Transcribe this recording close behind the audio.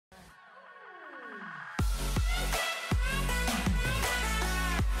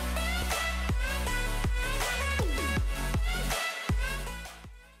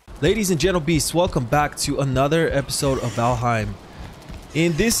Ladies and gentle beasts, welcome back to another episode of Valheim.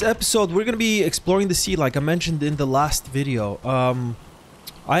 In this episode, we're going to be exploring the sea like I mentioned in the last video.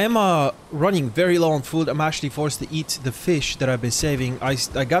 I am running very low on food. I'm actually forced to eat the fish that I've been saving.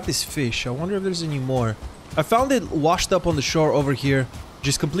 I got this fish. I wonder if there's any more. I found it washed up on the shore over here,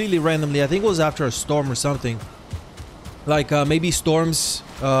 just completely randomly. I think it was after a storm or something. Like maybe storms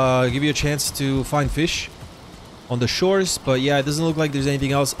give you a chance to find fish on the shores, but yeah, it doesn't look like there's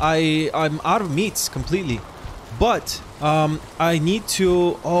anything else. I'm out of meats completely, but I need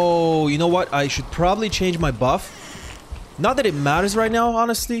to... Oh, you know what? I should probably change my buff. Not that it matters right now,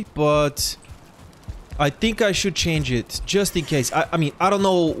 honestly, but I think I should change it just in case. I mean, I don't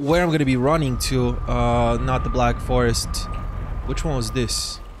know where I'm gonna be running to. Not the Black Forest. Which one was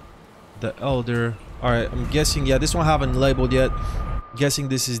this? The Elder. All right, I'm guessing. Yeah, this one I haven't labeled yet. Guessing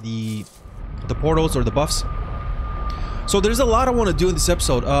this is the portals or the buffs. So there's a lot I want to do in this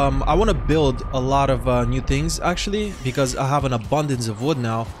episode. I want to build a lot of new things actually, because I have an abundance of wood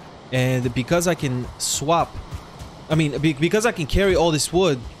now, and because I can swap. I mean, because I can carry all this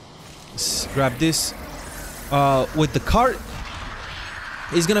wood. Let's grab this. With the cart,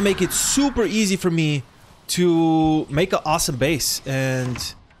 is gonna make it super easy for me to make an awesome base,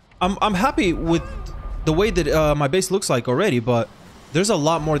 and I'm happy with the way that my base looks like already, but there's a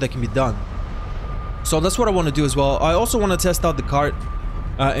lot more that can be done. So that's what I want to do as well. I also want to test out the cart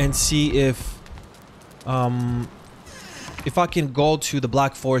and see if I can go to the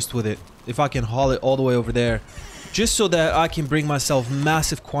Black Forest with it. If I can haul it all the way over there. Just so that I can bring myself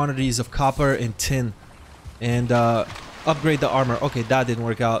massive quantities of copper and tin. And upgrade the armor. Okay, that didn't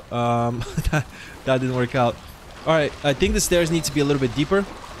work out. That didn't work out. Alright, I think the stairs need to be a little bit deeper.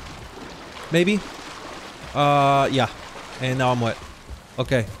 Maybe. Yeah. And now I'm wet.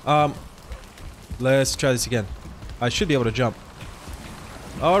 Okay. Let's try this again. I should be able to jump.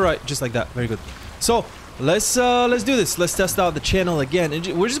 Alright, just like that. Very good. So, let's do this. Let's test out the channel again. And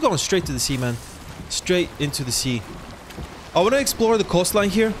we're just going straight to the sea, man. Straight into the sea. I want to explore the coastline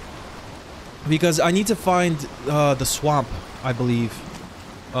here, because I need to find the swamp, I believe.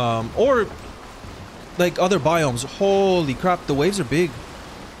 Or like other biomes. Holy crap, the waves are big.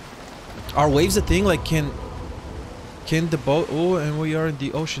 Are waves a thing? Like can the boat... Oh, and we are in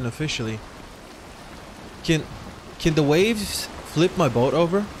the ocean officially. Can the waves flip my boat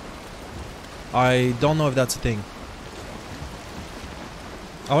over? I don't know if that's a thing.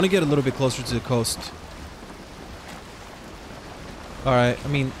 I want to get a little bit closer to the coast. Alright, I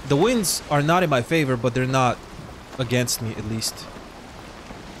mean, the winds are not in my favor, but they're not against me, at least.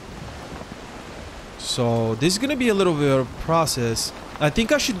 So, this is going to be a little bit of a process. I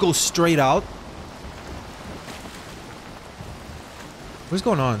think I should go straight out. What's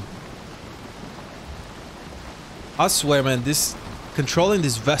going on? I swear, man, controlling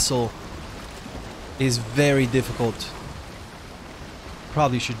this vessel is very difficult.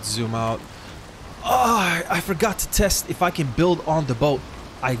 Probably should zoom out. Oh, I forgot to test if I can build on the boat.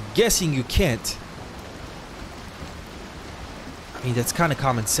 I'm guessing you can't. I mean, that's kind of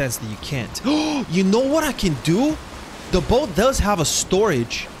common sense that you can't. You know what I can do? The boat does have a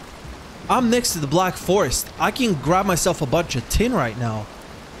storage. I'm next to the Black Forest. I can grab myself a bunch of tin right now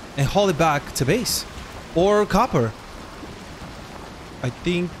and haul it back to base. Or copper. I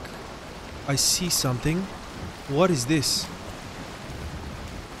think I see something. What is this?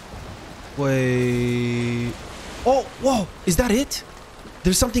 Wait. Oh, whoa. Is that it?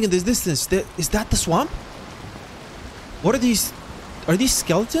 There's something in this distance. Is that the swamp? What are these? Are these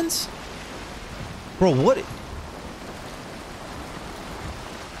skeletons? Bro, what?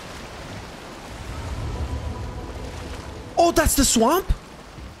 Oh, that's the swamp?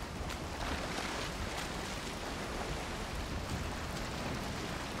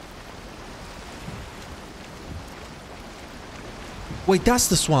 Wait, that's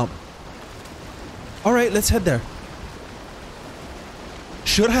the swamp. Alright, let's head there.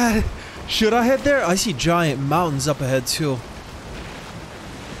 Should I head there? I see giant mountains up ahead too.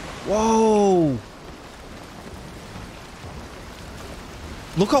 Whoa.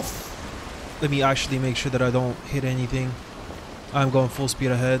 Look how... Let me actually make sure that I don't hit anything. I'm going full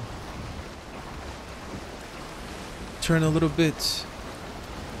speed ahead. Turn a little bit.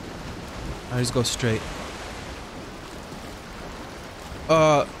 I just go straight.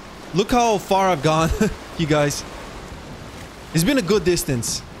 Look how far I've gone, you guys. It's been a good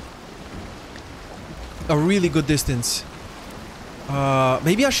distance. A really good distance.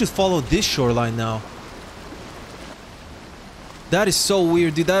 Maybe I should follow this shoreline now. That is so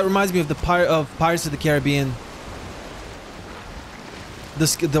weird, dude. That reminds me of the Pirates of the Caribbean. The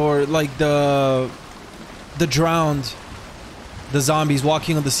drowned. The zombies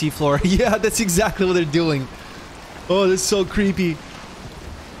walking on the seafloor. Yeah, that's exactly what they're doing. Oh, that's so creepy.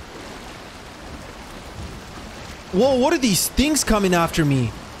 Whoa, what are these things coming after me?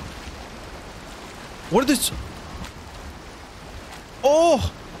 What are this?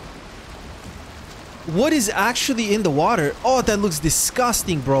 Oh! What is actually in the water? Oh, that looks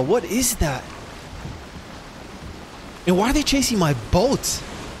disgusting, bro. What is that? And why are they chasing my boat?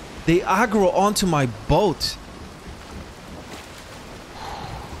 They aggro onto my boat.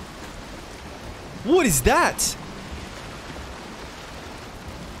 What is that?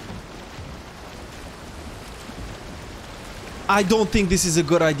 I don't think this is a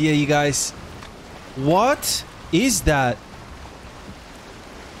good idea, you guys. What is that?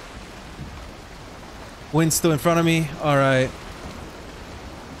 Wind's still in front of me. All right.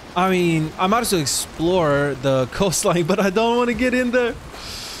 I mean, I might as well explore the coastline, but I don't want to get in there.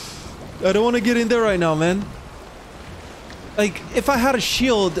 I don't want to get in there right now, man. Like, if I had a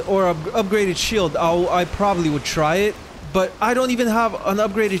shield or an upgraded shield, I probably would try it. But I don't even have an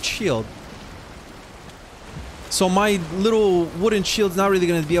upgraded shield. So my little wooden shield's not really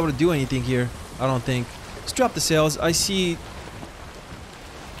going to be able to do anything here. I don't think. Let's drop the sails. I see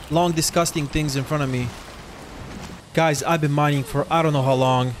long, disgusting things in front of me. Guys, I've been mining for I don't know how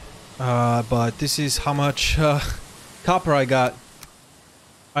long. But this is how much copper I got.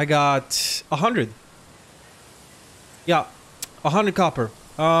 I got 100. Yeah, 100 copper.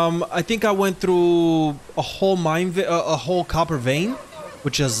 I think I went through a whole a whole copper vein,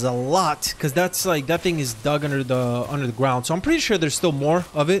 which is a lot, because that's like that thing is dug under the ground. So I'm pretty sure there's still more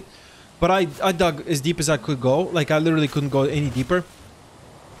of it, but I dug as deep as I could go. Like I literally couldn't go any deeper.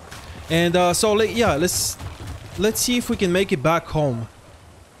 And so yeah, let's see if we can make it back home.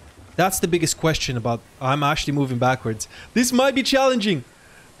 That's the biggest question about. I'm actually moving backwards. This might be challenging.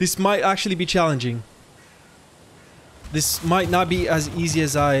 This might actually be challenging. This might not be as easy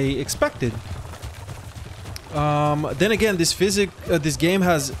as I expected. Then again, this game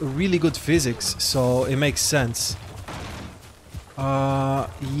has really good physics, so it makes sense.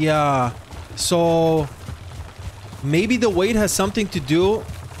 Yeah. So maybe the weight has something to do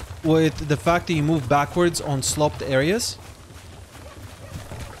with the fact that you move backwards on sloped areas.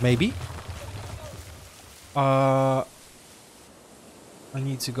 Maybe. I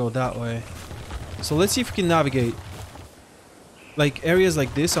need to go that way. So let's see if we can navigate. Like areas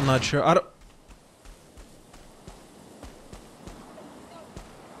like this, I'm not sure. I don't.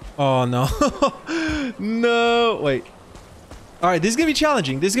 Oh no. No, wait. Alright, this is gonna be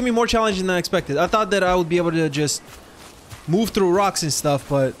challenging. This is gonna be more challenging than I expected. I thought that I would be able to just move through rocks and stuff,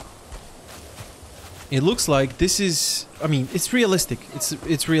 but it looks like this is, I mean, it's realistic.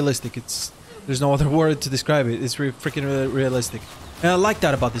 It's realistic. There's no other word to describe it. It's freaking realistic. And I like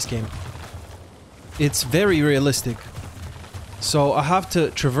that about this game. It's very realistic. So I have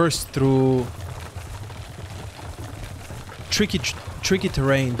to traverse through tricky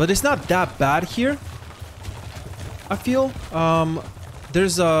terrain, but it's not that bad here. I feel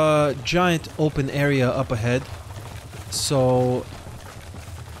there's a giant open area up ahead. So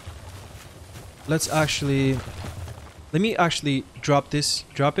let me actually drop this.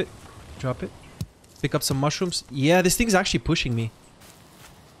 Drop it. Pick up some mushrooms. Yeah, this thing's actually pushing me.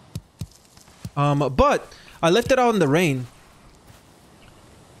 But I left it out in the rain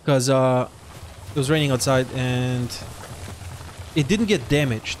because it was raining outside and it didn't get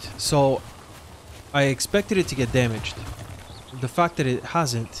damaged. So I expected it to get damaged. The fact that it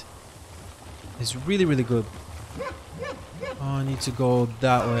hasn't is really, really good. Oh, I need to go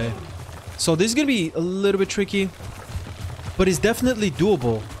that way. So this is gonna be a little bit tricky, but it's definitely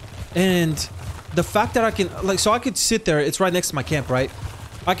doable. And the fact that I can, like, so I could sit there, it's right next to my camp, right?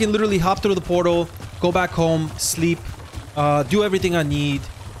 I can literally hop through the portal, go back home, sleep, do everything I need,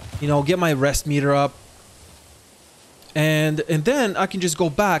 you know, get my rest meter up. And then I can just go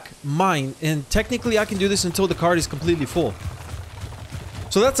back, mine, and technically I can do this until the card is completely full.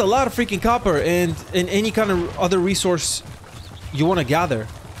 So that's a lot of freaking copper and any kind of other resource you want to gather.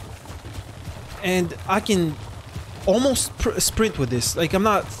 And I can almost sprint with this. Like, I'm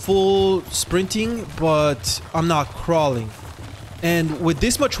not full sprinting, but I'm not crawling. And with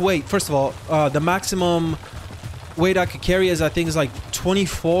this much weight, first of all, the maximum weight I could carry is, I think, is like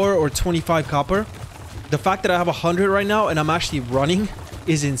 24 or 25 copper. The fact that I have 100 right now and I'm actually running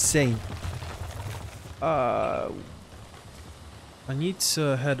is insane. I need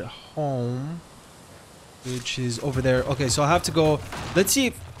to head home, which is over there. Okay, so I have to go. Let's see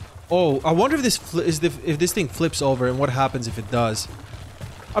if. Oh, I wonder if this thing flips over and what happens if it does.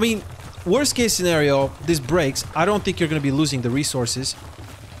 I mean, worst case scenario, this breaks. I don't think you're gonna be losing the resources.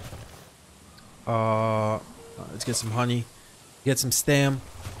 Let's get some honey. Get some stam.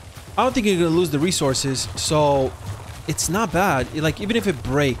 I don't think you're gonna lose the resources, so it's not bad. Like, even if it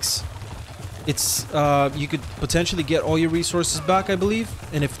breaks, it's you could potentially get all your resources back, I believe.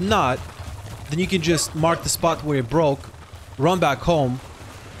 And if not, then you can just mark the spot where it broke, run back home,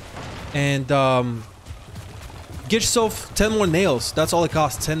 and get yourself 10 more nails. That's all it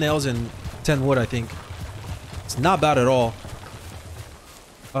costs. 10 nails and 10 wood, I think. It's not bad at all.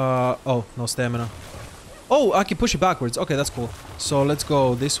 Oh, no stamina. Oh, I can push it backwards. Okay, that's cool. So let's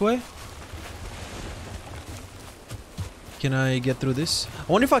go this way. Can I get through this?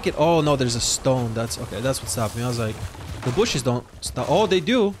 I wonder if I can... Oh, no, there's a stone. That's... Okay, that's what stopped me. I was like, the bushes don't stop. Oh, they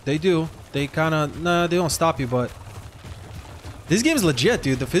do. They do. They kind of... Nah, they don't stop you, but... This game is legit,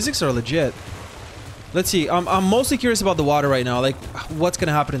 dude. The physics are legit. Let's see. I'm mostly curious about the water right now. Like, what's going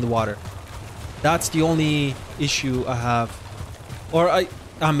to happen in the water? That's the only issue I have. Or I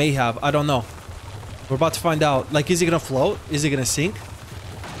may have. I don't know. We're about to find out. Like, is it going to float? Is it going to sink?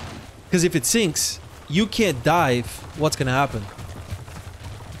 Because if it sinks... You can't dive. What's gonna happen?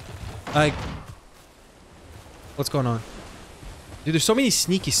 Like, what's going on? Dude, there's so many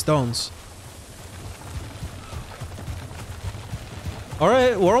sneaky stones.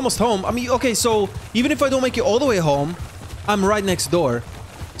 Alright, we're almost home. I mean, okay, so even if I don't make it all the way home, I'm right next door.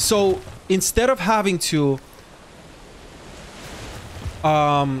 So instead of having to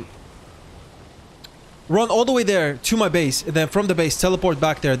run all the way there to my base, and then from the base teleport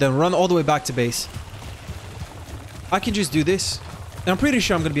back there, then run all the way back to base, I can just do this. And I'm pretty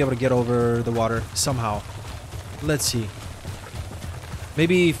sure I'm gonna be able to get over the water somehow. Let's see.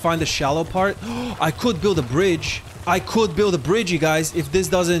 Maybe find the shallow part. I could build a bridge. I could build a bridge, you guys. If this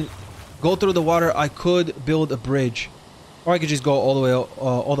doesn't go through the water, I could build a bridge. Or I could just go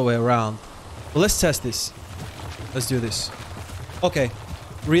all the way around. But let's test this. Let's do this. Okay.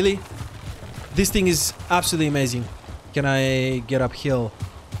 Really? This thing is absolutely amazing. Can I get uphill?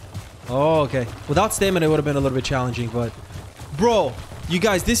 Oh, okay. Without stamina, it would have been a little bit challenging, but... Bro, you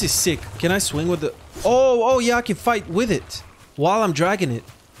guys, this is sick. Can I swing with the... Oh, yeah, I can fight with it while I'm dragging it.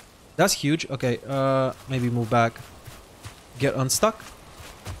 That's huge. Okay, maybe move back. Get unstuck.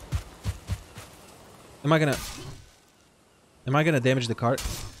 Am I gonna damage the cart?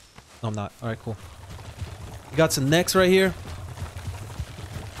 No, I'm not. Alright, cool. We got some necks right here.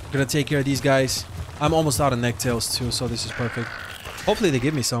 Gonna take care of these guys. I'm almost out of necktails too, so this is perfect. Hopefully they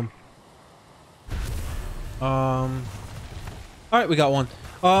give me some. Alright, we got one.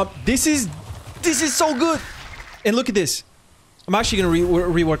 This is so good. And look at this. I'm actually gonna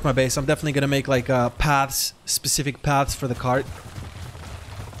rework my base. I'm definitely gonna make like paths, specific paths for the cart.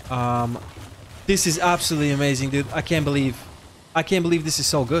 This is absolutely amazing, dude. I can't believe this is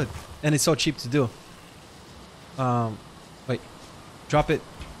so good, and it's so cheap to do. Wait, drop it,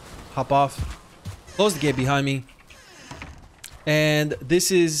 hop off, close the gate behind me. And this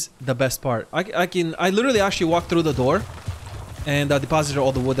is the best part. I literally actually walked through the door and deposited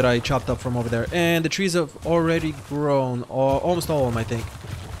all the wood that I chopped up from over there. And the trees have already grown, almost all of them, I think.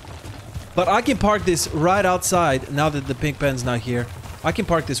 But I can park this right outside now that the pink pen's not here. I can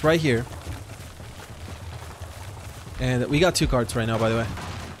park this right here. And we got 2 carts right now, by the way.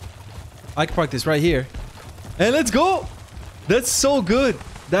 I can park this right here. And let's go! That's so good.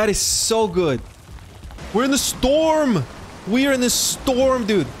 That is so good. We're in the storm! We are in this storm,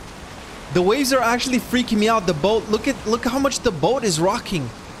 dude. The waves are actually freaking me out. The boat, look how much the boat is rocking.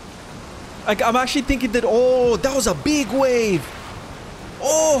 Like, I'm actually thinking that, oh, that was a big wave.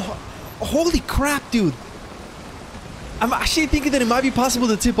 Oh, holy crap, dude. I'm actually thinking that it might be possible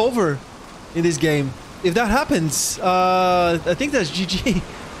to tip over in this game. If that happens, I think that's GG.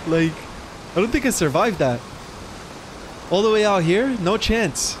 Like, I don't think I survived that. All the way out here, no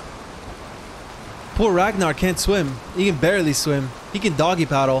chance. Poor Ragnar can't swim. He can barely swim. He can doggy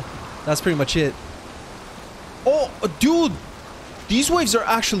paddle. That's pretty much it. Oh, dude! These waves are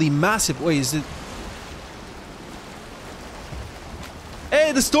actually massive. Wait, is it...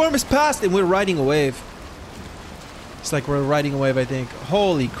 Hey, the storm is past and we're riding a wave. It's like we're riding a wave, I think.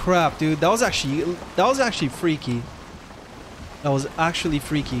 Holy crap, dude. That was actually freaky. That was actually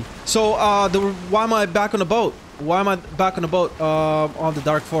freaky. So, why am I back on the boat? Why am I back on the boat on the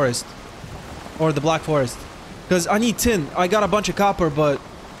dark forest? Or the black forest? Because I need tin. I got a bunch of copper, but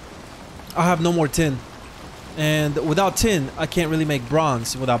I have no more tin. And without tin, I can't really make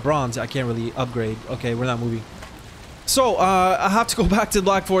bronze. Without bronze, I can't really upgrade. Okay, we're not moving. So, I have to go back to the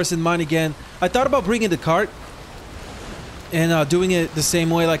black forest and mine again. I thought about bringing the cart and doing it the same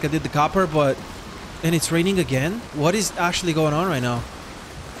way like I did the copper, but... And it's raining again? What is actually going on right now?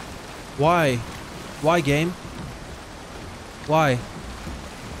 Why? Why, game? Why?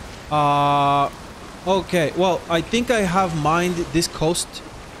 Okay, well, I think I have mined this coast,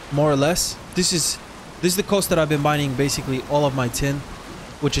 more or less. This is the coast that I've been mining basically all of my tin,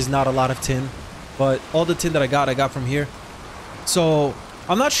 which is not a lot of tin, but all the tin that I got from here. So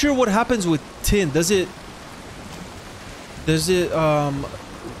I'm not sure what happens with tin. Does it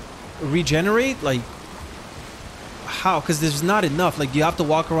regenerate? Like how? Because there's not enough. Like, do you have to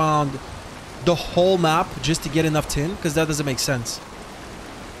walk around the whole map just to get enough tin? Because that doesn't make sense.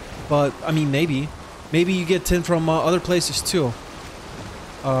 But I mean, maybe you get tin from other places too.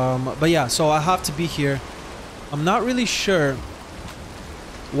 But yeah, so I have to be here. I'm not really sure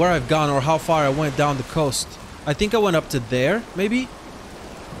where I've gone or how far I went down the coast. I think I went up to there, maybe.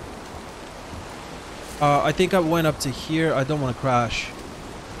 I think I went up to here. I don't want to crash,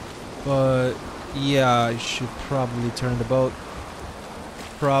 but yeah, I should probably turn the boat.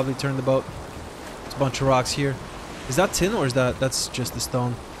 There's a bunch of rocks here. Is that tin or is that's just the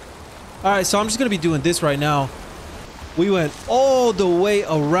stone? Alright, so I'm just gonna be doing this right now. We went all the way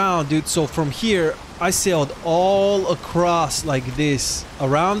around, dude. So from here, I sailed all across like this,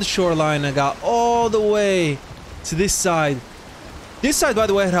 around the shoreline. I got all the way to this side. This side, by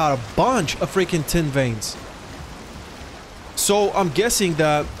the way, had a bunch of freaking tin veins. So I'm guessing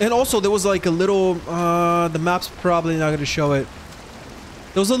that... And also, there was like a little... the map's probably not going to show it.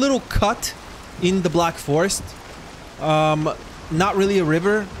 There was a little cut in the Black Forest. Not really a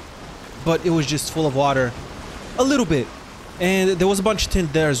river, but it was just full of water. A little bit. And there was a bunch of tin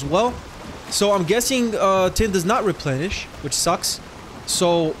there as well. So I'm guessing tin does not replenish, which sucks.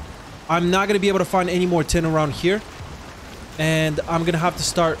 So I'm not going to be able to find any more tin around here. And I'm going to have to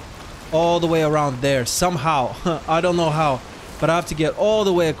start all the way around there somehow. I don't know how. But I have to get all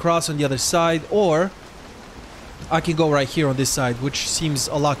the way across on the other side. Or I can go right here on this side, which seems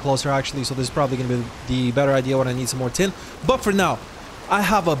a lot closer actually. So this is probably going to be the better idea when I need some more tin. But for now, I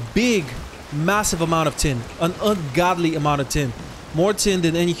have a big, massive amount of tin. An ungodly amount of tin. More tin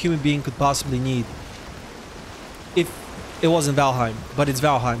than any human being could possibly need. If it wasn't Valheim, but it's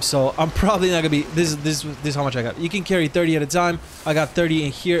Valheim, so I'm probably not gonna be... This is how much I got. You can carry 30 at a time. I got 30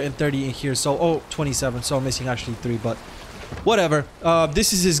 in here and 30 in here, so... Oh, 27, so I'm missing actually 3, but... Whatever.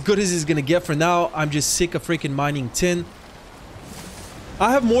 This is as good as it's gonna get for now. I'm just sick of freaking mining tin.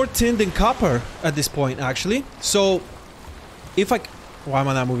 I have more tin than copper at this point, actually. So, if I... Why am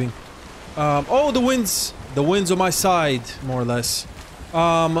I not moving? Oh, the wind's on my side, more or less.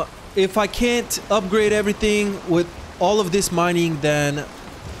 If I can't upgrade everything with all of this mining, then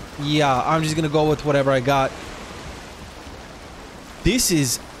yeah, I'm just gonna go with whatever I got. This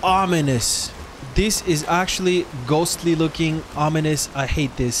is ominous. This is actually ghostly looking, ominous. I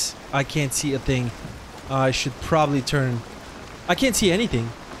hate this. I can't see a thing. I should probably turn. I can't see anything.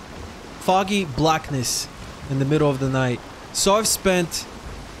 Foggy blackness in the middle of the night. So I've spent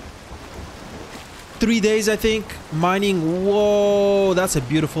 3 days, I think, mining. Whoa, that's a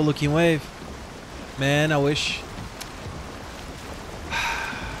beautiful looking wave. Man, I wish.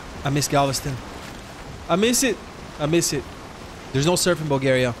 I miss Galveston. I miss it. I miss it. There's no surf in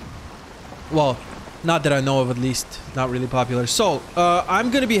Bulgaria. Well, not that I know of, at least. Not really popular. So,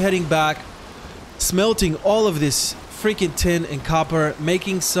 I'm gonna be heading back, smelting all of this freaking tin and copper,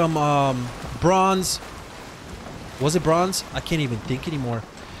 making some bronze. Was it bronze? I can't even think anymore.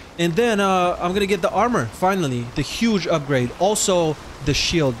 And then I'm gonna get the armor, finally. The huge upgrade. Also, the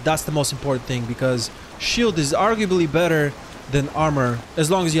shield. That's the most important thing, because shield is arguably better than armor, as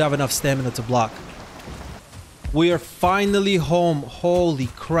long as you have enough stamina to block. We are finally home. Holy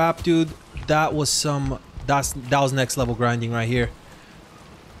crap, dude. That was some... that was next level grinding right here.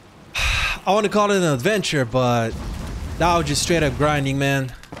 I want to call it an adventure, but that was just straight up grinding,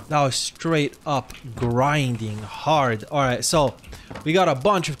 man. That was straight up grinding hard. Alright, so we got a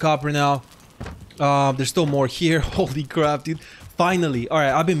bunch of copper now. There's still more here. Holy crap, dude. Finally.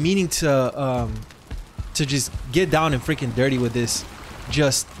 Alright, I've been meaning to just get down and freaking dirty with this.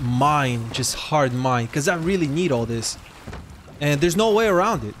 Just mine. Just hard mine. Because I really need all this. And there's no way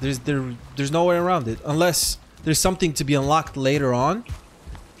around it. There's no way around it. Unless there's something to be unlocked later on.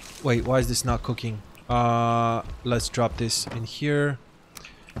 Wait, why is this not cooking? Let's drop this in here.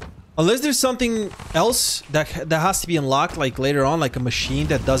 Unless there's something else that has to be unlocked, like later on, like a machine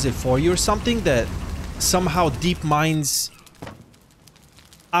that does it for you or something, that somehow deep mines,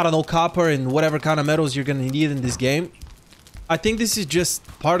 I don't know, copper and whatever kind of metals you're gonna need in this game. I think this is just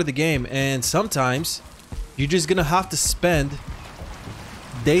part of the game, and sometimes you're just gonna have to spend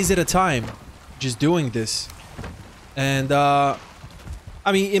days at a time just doing this. And I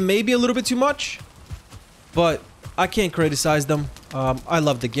mean, it may be a little bit too much, but I can't criticize them. I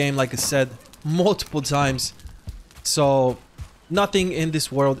love the game, like I said, multiple times. So Nothing in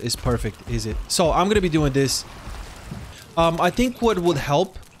this world is perfect, is it? So I'm gonna be doing this. I think what would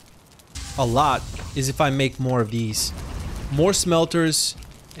help a lot is if I make more of these. More smelters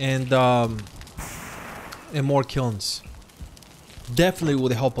and more kilns. Definitely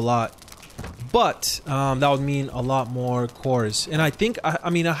would help a lot. But that would mean a lot more cores. And I think, I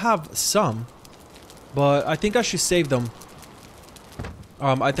mean, I have some. But I think I should save them.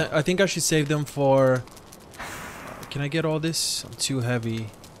 I think I should save them for... Can I get all this? I'm too heavy.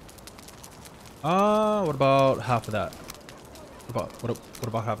 What about half of that? What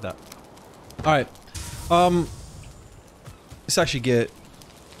about half of that? Alright. Let's actually get...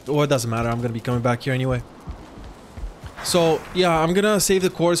 Well, it doesn't matter. I'm gonna be coming back here anyway. So, yeah, I'm gonna save the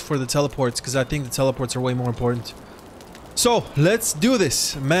cores for the teleports because I think the teleports are way more important. So, let's do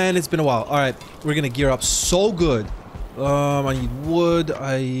this. Man, it's been a while. Alright, we're gonna gear up so good. I need wood.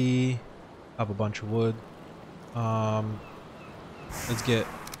 I have a bunch of wood. Let's get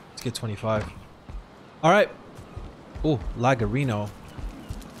 25. Alright. Oh, Lagarino.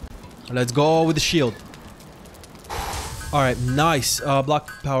 Let's go with the shield. Alright, nice. Block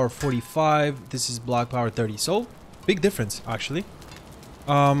power 45. This is block power 30. So, big difference, actually.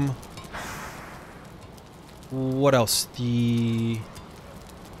 What else? I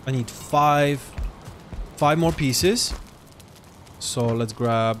need five more pieces. So, let's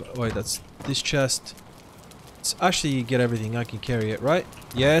grab... Wait, that's this chest. Let's actually get everything. I can carry it, right?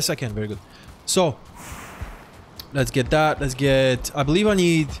 Yes, I can. Very good. So, let's get that. Let's get... I believe I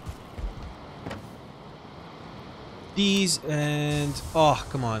need... these and... Oh,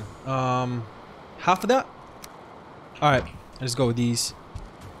 come on. Half of that? Alright, let's go with these.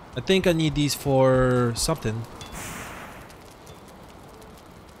 I think I need these for something.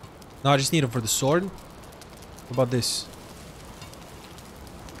 No, I just need them for the sword. What about this?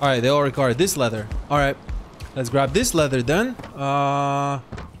 Alright, they all require this leather. Alright, let's grab this leather then. Oh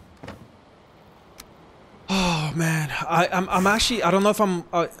man, I'm actually... I don't know if I'm...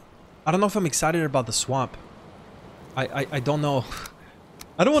 I don't know if I'm excited about the swamp. I don't know.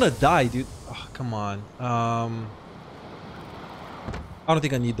 I don't want to die, dude. Oh, come on. I don't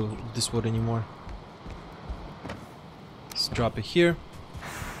think I need this wood anymore. Let's drop it here.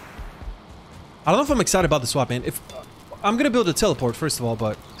 I don't know if I'm excited about the swamp, man. If I'm gonna build a teleport first of all,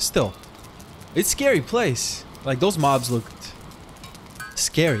 but still, it's a scary place. Like those mobs looked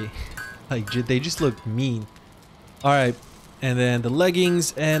scary. Like they just look mean. All right, and then the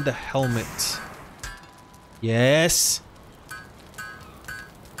leggings and the helmet. Yes.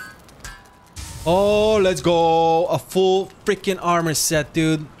 Oh, let's go. A full freaking armor set,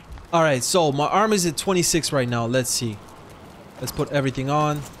 dude. Alright, so my armor is at 26 right now. Let's see. Let's put everything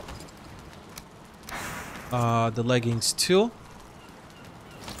on. The leggings too.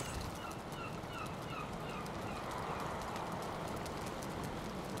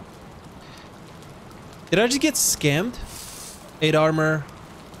 Did I just get scammed? 8 armor.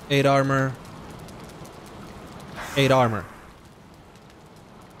 8 armor. 8 armor.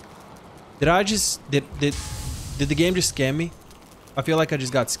 Did I just... Did the game just scam me? I feel like I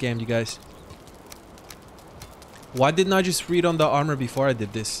just got scammed, you guys. Why didn't I just read on the armor before I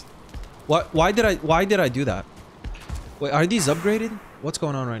did this? Why did I do that? Wait, are these upgraded? What's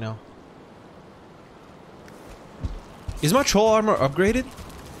going on right now? Is my troll armor upgraded?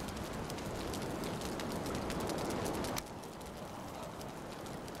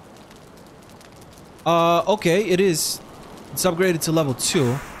 Okay, it is. It's upgraded to level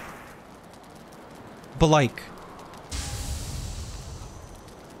 2. But like...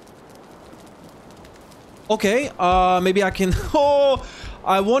 Okay, maybe I can... Oh!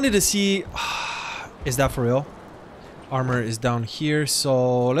 I wanted to see... Is that for real? Armor is down here,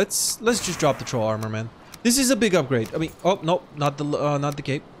 so let's just drop the troll armor, man. This is a big upgrade. I mean... Oh, no, not the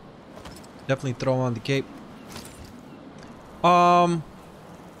cape. Definitely throw on the cape.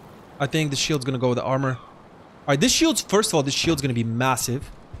 I think the shield's gonna go with the armor. Alright, this shield's... First of all, this shield's gonna be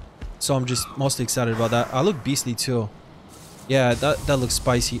massive. So I'm just mostly excited about that. I look beastly too. Yeah, that looks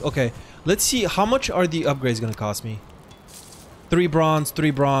spicy. Okay, let's see. How much are the upgrades gonna cost me? 3 bronze,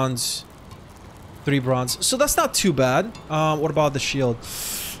 3 bronze, 3 bronze. So that's not too bad. What about the shield?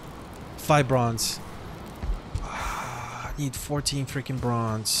 5 bronze. I need 14 freaking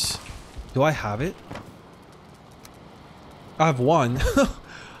bronze. Do I have it? I have 1.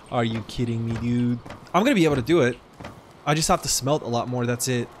 Are you kidding me, dude? I'm gonna be able to do it. I just have to smelt a lot more. That's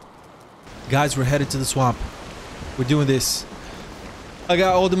it. Guys, we're headed to the swamp. We're doing this. I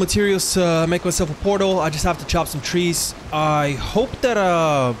got all the materials to make myself a portal. I just have to chop some trees. I hope that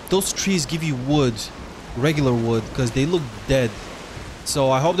those trees give you wood. Regular wood, because they look dead.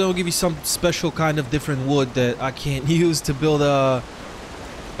 So I hope they'll give you some special kind of different wood that I can't use to build a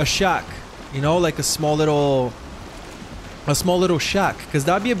shack. You know, like a small little shack, because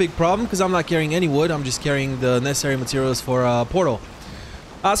that'd be a big problem, because I'm not carrying any wood. I'm just carrying the necessary materials for a portal.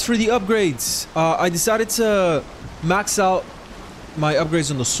 As for the upgrades, I decided to max out my upgrades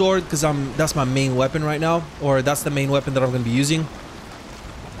on the sword, because that's my main weapon right now, or that's the main weapon that I'm going to be using.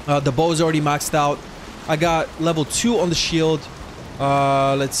 The bow is already maxed out. I got level 2 on the shield.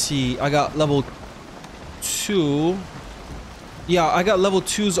 Let's see, I got level 2. Yeah, I got level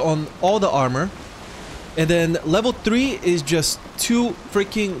 2s on all the armor. And then level 3 is just too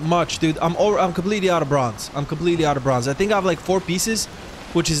freaking much, dude. I'm completely out of bronze. I'm completely out of bronze. I think I have like 4 pieces,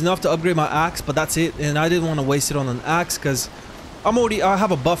 which is enough to upgrade my axe, but that's it. And I didn't want to waste it on an axe, because I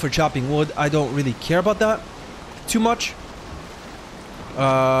have a buff for chopping wood. I don't really care about that too much.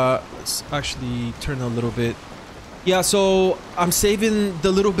 Let's actually turn a little bit. Yeah, so I'm saving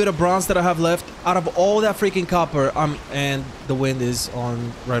the little bit of bronze that I have left out of all that freaking copper. And the wind is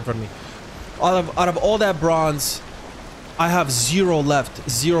on right in front of me. Out of all that bronze, I have 0 left.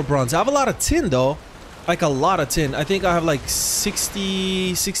 0 bronze. I have a lot of tin though. Like a lot of tin. I think I have like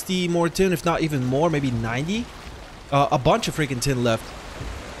 60 more tin, if not even more, maybe 90. A bunch of freaking tin left.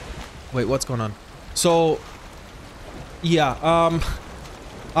 Wait, what's going on? So yeah, I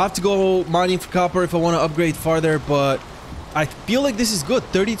have to go mining for copper if I want to upgrade farther, but I feel like this is good.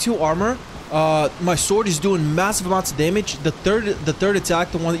 32 armor. My sword is doing massive amounts of damage. The third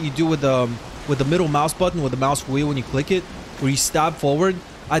attack, the one that you do with the middle mouse button, with the mouse wheel when you click it, where you stab forward,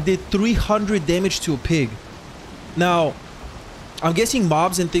 I did 300 damage to a pig. Now, I'm guessing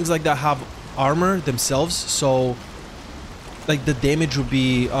mobs and things like that have armor themselves, so like the damage would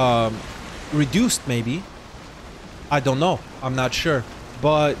be reduced maybe. I don't know. I'm not sure.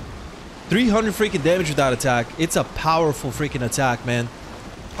 But 300 freaking damage with that attack. It's a powerful freaking attack, man.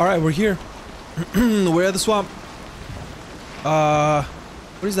 Alright, we're here. We're at the swamp.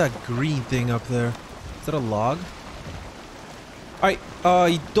 What is that green thing up there? Is that a log? Alright,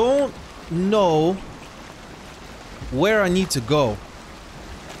 I don't know where I need to go.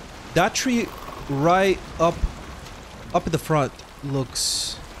 That tree right up at the front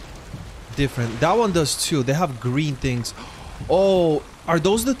looks different. That one does too. They have green things. Oh, are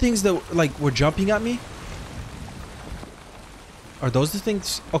those the things that like were jumping at me? Are those the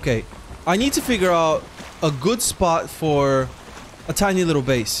things? Okay, I need to figure out a good spot for a tiny little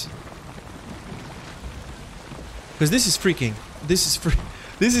base, because this is freaking. This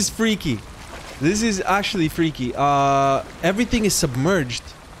is freaky. This is actually freaky. Everything is submerged.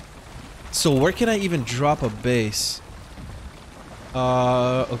 So where can I even drop a base?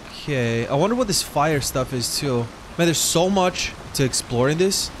 Okay. I wonder what this fire stuff is too. Man, there's so much to explore in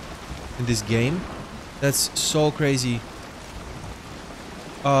this game. That's so crazy.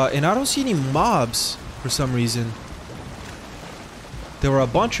 And I don't see any mobs for some reason. There were a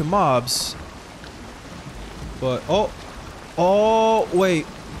bunch of mobs, but oh wait,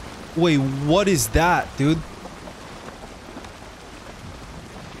 what is that, dude?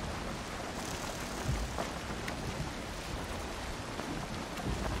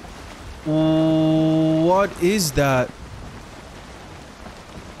 What is that?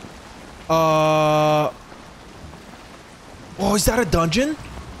 Oh, is that a dungeon?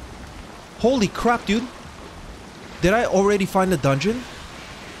 Holy crap, dude. Did I already find a dungeon?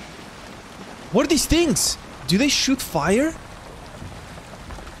 What are these things? Do they shoot fire?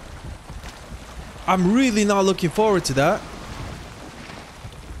 I'm really not looking forward to that.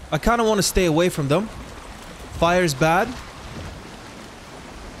 I kind of want to stay away from them. Fire's bad.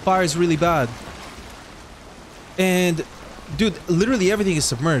 Fire is really bad. And dude, literally everything is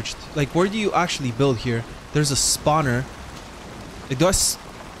submerged. Like, where do you actually build here? There's a spawner. Like, do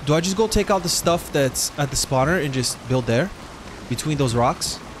I just go take out the stuff that's at the spawner and just build there? Between those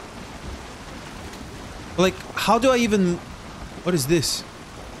rocks? Like, how do I even... What is this?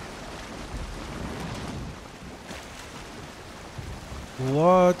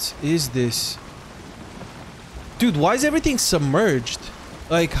 What is this? Dude, why is everything submerged?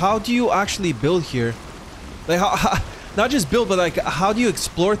 Like, how do you actually build here? Like, how not just build, but like, how do you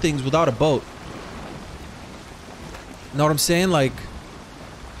explore things without a boat? Know what I'm saying? Like,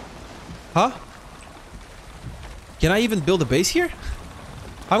 huh? Can I even build a base here?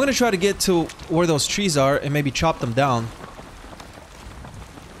 I'm gonna try to get to where those trees are and maybe chop them down.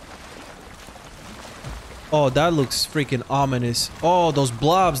 Oh, that looks freaking ominous. Oh, those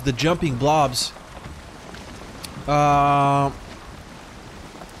blobs, the jumping blobs.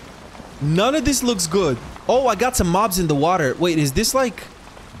 None of this looks good. Oh, I got some mobs in the water. Wait, is this like...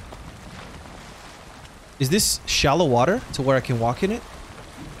 Is this shallow water to where I can walk in it?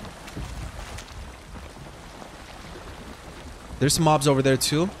 There's some mobs over there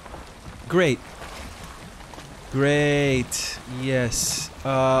too. Great. Great. Yes.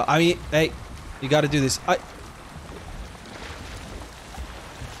 I mean, hey, you gotta do this. What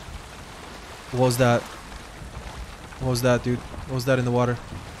was that? What was that, dude? What was that in the water?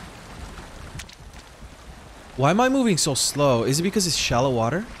 Why am I moving so slow? Is it because it's shallow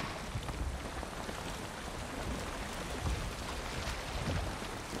water?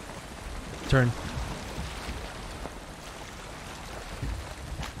 Turn.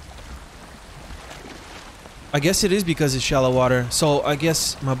 I guess it is because it's shallow water. So I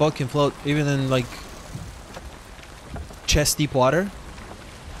guess my boat can float even in like chest deep water.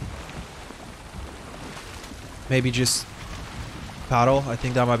 Maybe just paddle. I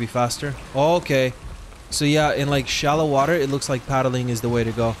think that might be faster. Oh, okay. So yeah, in like shallow water, it looks like paddling is the way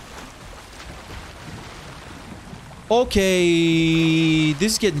to go. Okay,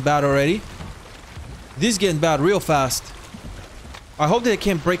 this is getting bad already. This is getting bad real fast. I hope that it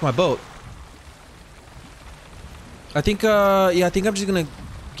can't break my boat. I think, yeah, I think I'm just gonna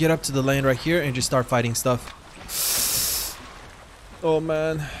get up to the lane right here and just start fighting stuff. Oh,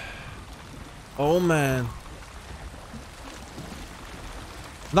 man. Oh, man.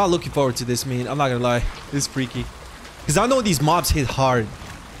 Not looking forward to this, man. I'm not gonna lie. This is freaky. Because I know these mobs hit hard.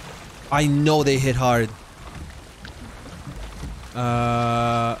 I know they hit hard.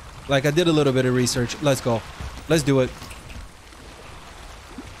 Like, I did a little bit of research. Let's go. Let's do it.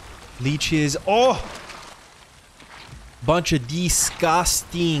 Leeches. Oh! Bunch of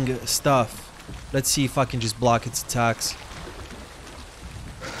disgusting stuff. Let's see if I can just block its attacks.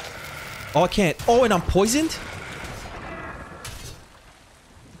 Oh, I can't. Oh, and I'm poisoned?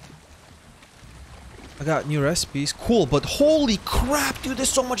 I got new recipes. Cool, but holy crap, dude, there's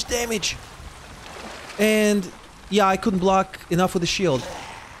so much damage. And yeah, I couldn't block enough with the shield.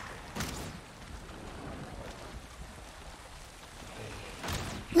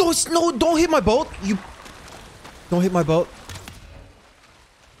 No, it's no, don't hit my boat. You don't hit my boat.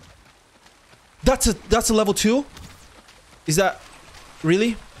 That's a level 2? Is that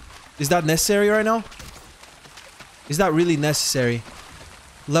really? Is that necessary right now? Is that really necessary?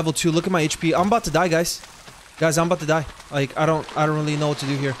 Level 2, look at my HP. I'm about to die, guys. Guys, I'm about to die. Like, I don't really know what to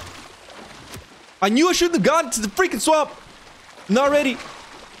do here. I knew I shouldn't have gone to the freaking swamp. Not ready.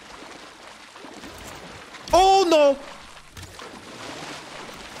 Oh no!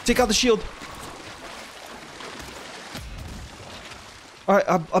 Take out the shield. Alright,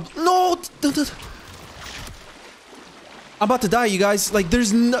 no! I'm about to die, you guys. Like,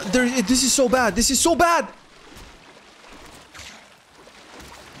 there's no... this is so bad. This is so bad!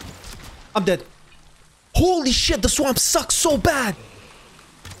 I'm dead. Holy shit, the swamp sucks so bad!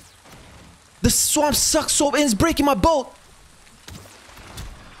 The swamp sucks so... and it's breaking my boat!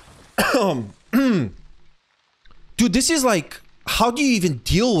 Dude, this is like... how do you even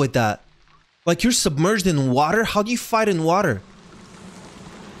deal with that? Like, you're submerged in water? How do you fight in water?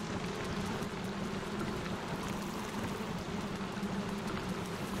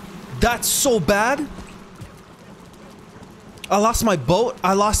 That's so bad. I lost my boat.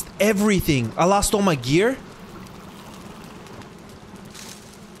 I lost everything. I lost all my gear.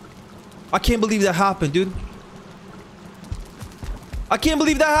 I can't believe that happened, dude. I can't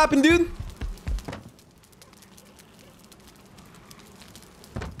believe that happened, dude.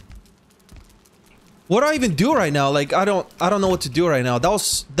 What do I even do right now? Like, I don't know what to do right now. That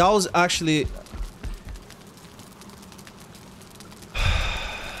was actually...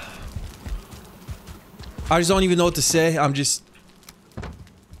 I just don't even know what to say. I'm just...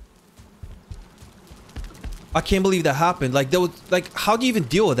 I can't believe that happened. Like, there was... like, how do you even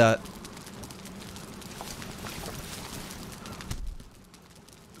deal with that?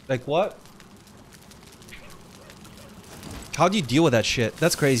 Like, what? How do you deal with that shit?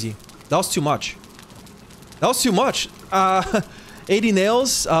 That's crazy. That was too much. That was too much. 80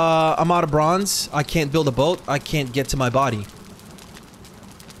 nails. I'm out of bronze. I can't build a boat. I can't get to my body.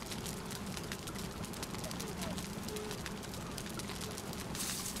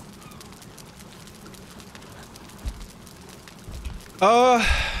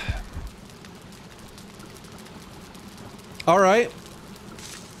 Alright.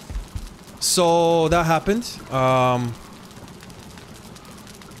 So that happened. I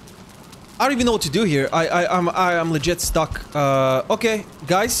don't even know what to do here. I'm legit stuck. Okay,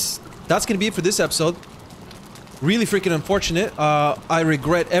 guys, that's gonna be it for this episode. Really freaking unfortunate. I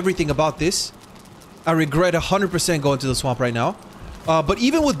regret everything about this. I regret 100% going to the swamp right now. But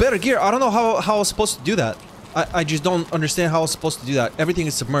even with better gear, I don't know how I was supposed to do that. I just don't understand how I was supposed to do that. Everything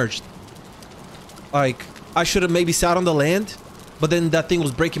is submerged. Like, I should have maybe sat on the land, but then that thing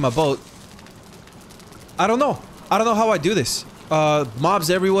was breaking my boat. I don't know. I don't know how I do this.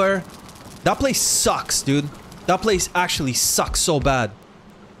 mobs everywhere. That place sucks, dude. That place actually sucks so bad.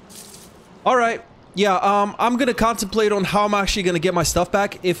 Alright. Yeah, I'm gonna contemplate on how I'm actually gonna get my stuff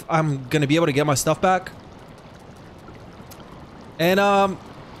back, if I'm gonna be able to get my stuff back. And,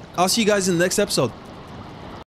 I'll see you guys in the next episode.